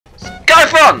Hi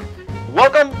fun!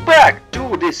 Welcome back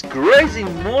to this crazy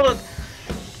modded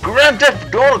Grand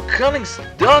Theft Auto cunning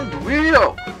stunt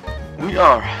video. We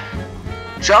are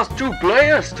just 2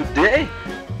 players today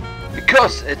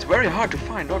because it's very hard to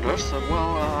find others.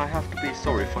 Well, I have to be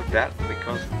sorry for that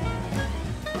because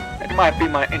it might be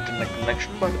my internet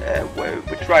connection, but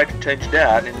we try to change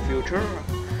that in the future.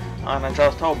 And I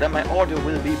just hope that my audio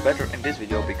will be better in this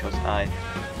video because I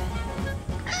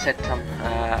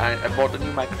bought a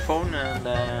new microphone and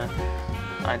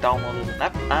I downloaded an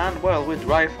app, and well, we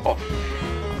drive off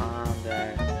and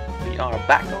we are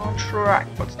back on track,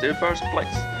 but still first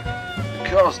place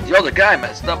because the other guy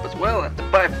messed up as well, and the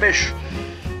Pipefish,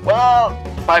 well,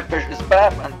 the Pipefish is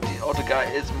bad and the other guy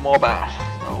is more bad.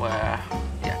 So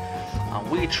yeah,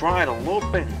 and we tried a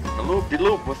looping, the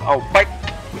loop-de-loop with our bike.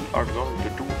 We are going to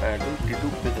do a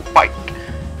loop-de-loop with the bike.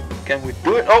 Can we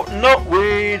do it? Oh no,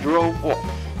 we drove off.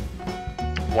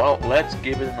 Well, let's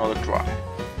give it another try,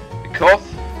 because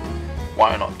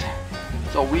why not?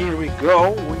 So here we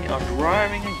go, we are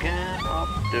driving again up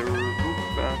the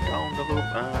loop and down the loop,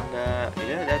 and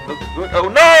yeah, that looks good. Oh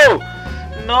no!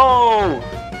 No!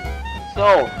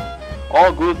 So,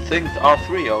 all good things are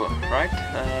 3, right?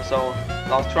 So,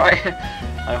 last try.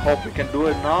 I hope we can do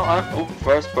it now. Oh,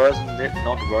 first person did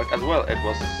not work as well, it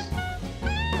was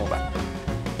more bad.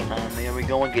 And here we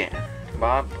go again,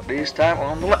 but this time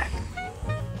on the left.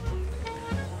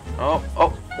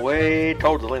 Oh, we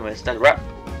totally missed that wrap.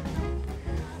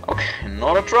 Okay,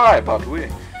 not a try, but we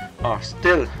are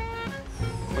still,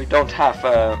 we don't have,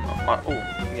 oh,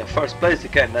 yeah, first place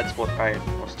again, that's what I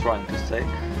was trying to say.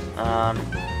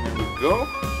 Here we go.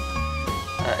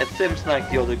 It seems like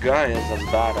the other guy is as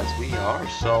bad as we are,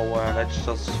 so let's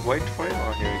just wait for him.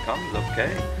 Oh, here he comes,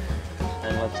 okay.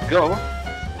 And let's go.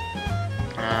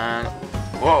 And,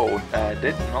 whoa, I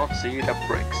did not see the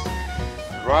brakes.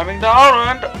 Driving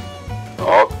down and...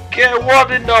 okay,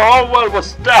 what in the whole world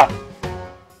was that?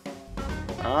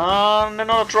 And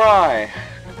another try.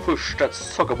 Push that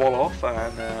soccer ball off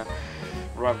and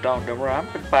drive down the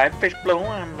ramp, and Pipefish blew,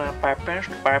 and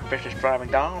Pipefish is driving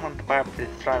down, and the Pipefish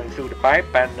is driving through the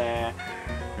pipe, and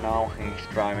now he's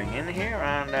driving in here,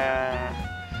 and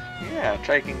yeah,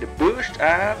 taking the boost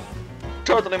and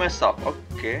totally messed up.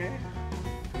 Okay,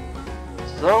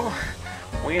 so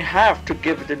we have to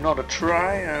give it another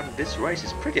try, and this race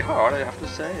is pretty hard, I have to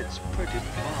say. It's pretty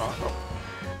hard.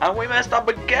 And we messed up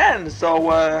again, so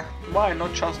why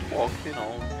not just walk, you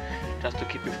know, just to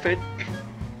keep you fit.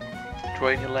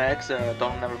 Train your legs,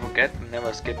 don't never forget,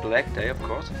 never skip the leg day, of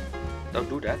course. Don't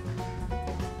do that.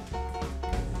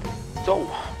 So,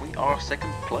 we are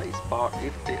second place, but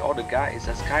if the other guy is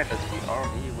as kind as we are,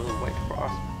 he will wait for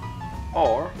us.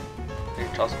 Or, he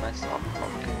just messed up.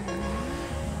 Okay.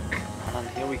 And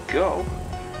here we go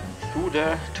through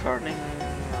the turning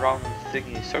round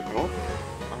thingy circle,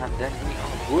 and then we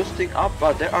are boosting up,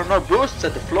 but there are no boosts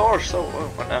at the floor, so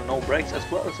there are no brakes as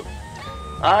well, so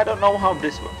I don't know how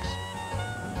this works.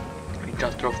 We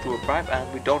just drove through a pipe,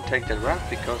 and we don't take that ramp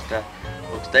because that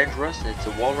looks dangerous. It's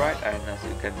a wall ride, and as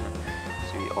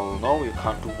we all know, you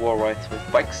can't do wall rides with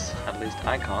bikes, at least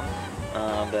I can't.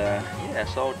 And yeah,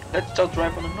 so let's just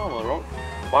drive on a normal road,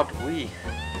 but we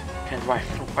can drive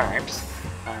through pipes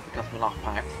because we love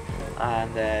pipes.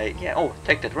 And yeah, oh,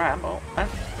 take that ramp. Oh, and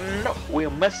no, we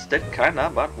missed it kinda,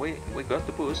 but we got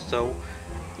the boost, so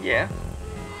yeah.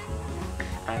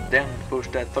 And then push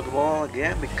that soccer ball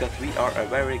again because we are a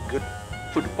very good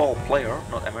football player,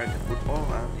 not American football.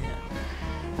 And yeah,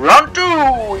 round 2.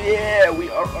 Yeah, we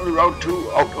are on round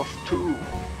 2 out of 2.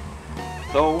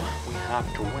 So we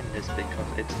have to win this because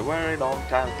it's a very long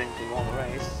time since we won a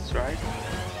race, right?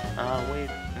 We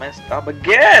messed up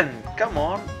again. Come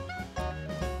on.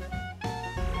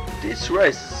 This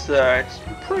race, it's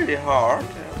pretty hard.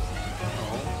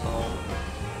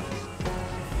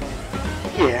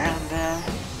 Yeah,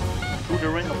 and through the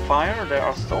ring of fire, there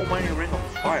are so many ring of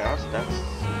fires.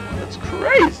 That's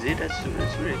crazy. That's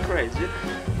really crazy.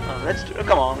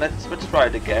 Come on, let's try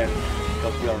it again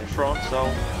because we are in front.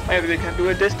 So maybe we can do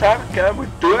it this time. Can we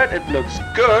do it? It looks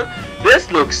good. This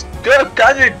looks good.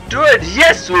 Can we do it?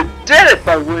 Yes, we did it,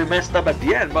 but we messed up at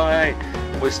the end. But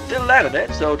we still landed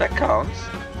it, so that counts.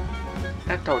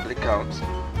 That totally counts.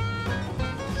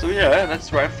 So yeah, let's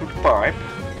drive through the pipe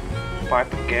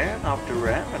again after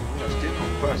ramp, and we are still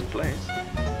on first place.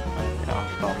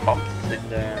 After bumps in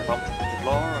the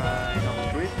floor, on the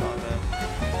street,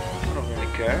 I don't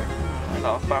really care. I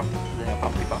love bumps. They are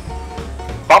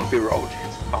bumpy road.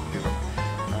 It's a bumpy road.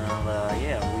 And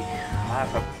yeah, we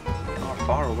are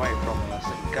far away from the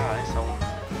second guy, so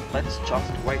let's just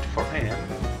wait for him.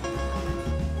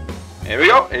 Here we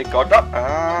go, it got up,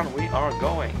 and we are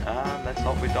going, and let's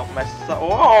hope we don't mess up.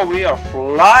 Oh, we are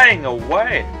flying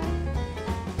away.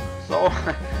 So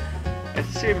it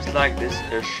seems like this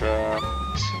is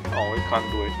oh, we can't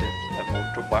do it with a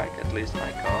motorbike, at least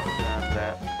I can't.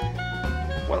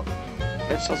 And well,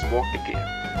 let's just walk again.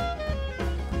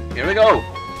 Here we go.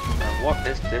 And what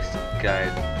is this guy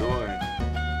doing?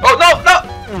 Oh no!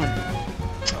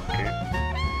 Okay.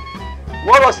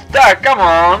 What was that? Come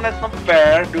on, that's not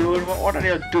fair, dude. What are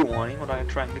you doing? What are you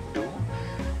trying to do?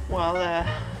 Well,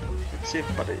 let's see.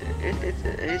 But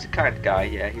he's a kind guy.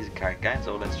 Yeah, he's a kind guy.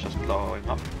 So let's just blow him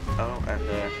up. Oh, and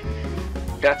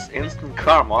that's instant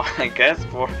karma, I guess,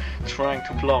 for trying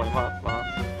to blow him up.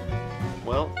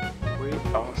 Well, we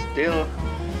are still.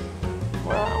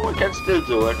 Well, we can still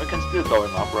do it. We can still blow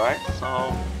him up, right?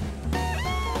 So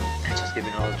let's just give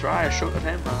it another try. I shot at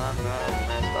him and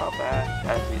messed up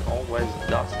as we always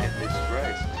does in this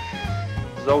race.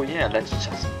 So yeah, let's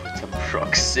just put some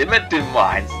proximity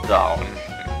mines down.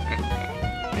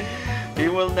 He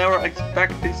will never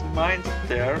expect these mines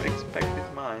there. Expect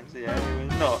these mines, yeah, he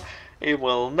will not. He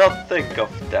will not think of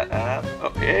that.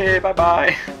 Okay, bye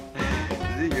bye.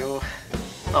 See you.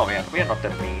 Oh yeah, we are not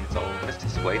that mean, so let's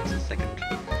just wait a second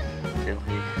till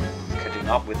he's catching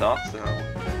up with us.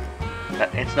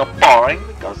 It's not boring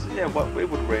because yeah, what we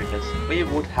would rate this, we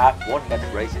would have won that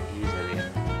race easily.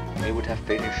 We would have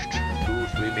finished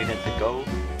 2-3 minutes ago.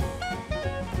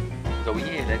 So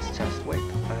yeah, let's just wait.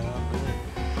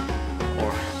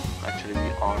 Or actually,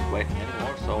 we aren't waiting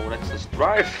anymore. So let's just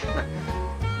drive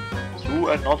through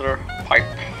another pipe.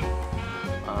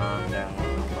 And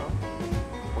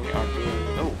we are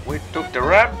doing. Oh, we took the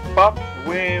ramp, but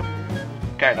we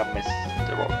kind of missed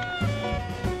the road.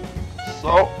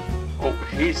 So. Oh,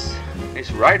 he's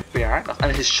right behind us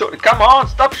and he's shooting. Come on,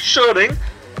 stop shooting!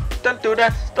 Don't do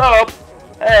that, stop!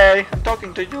 Hey, I'm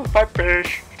talking to you,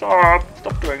 Pipefish.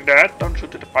 Stop doing that. Don't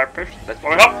shoot at the Pipefish. Let's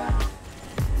blow it up.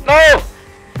 No!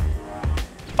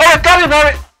 Oh, I got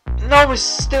him! No, we're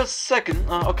still second.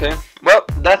 Okay. Well,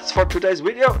 that's for today's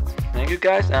video. Thank you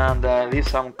guys, and leave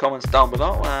some comments down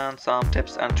below and some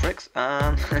tips and tricks.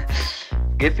 And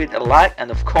give it a like, and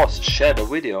of course share the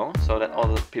video so that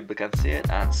other people can see it,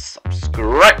 and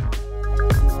subscribe.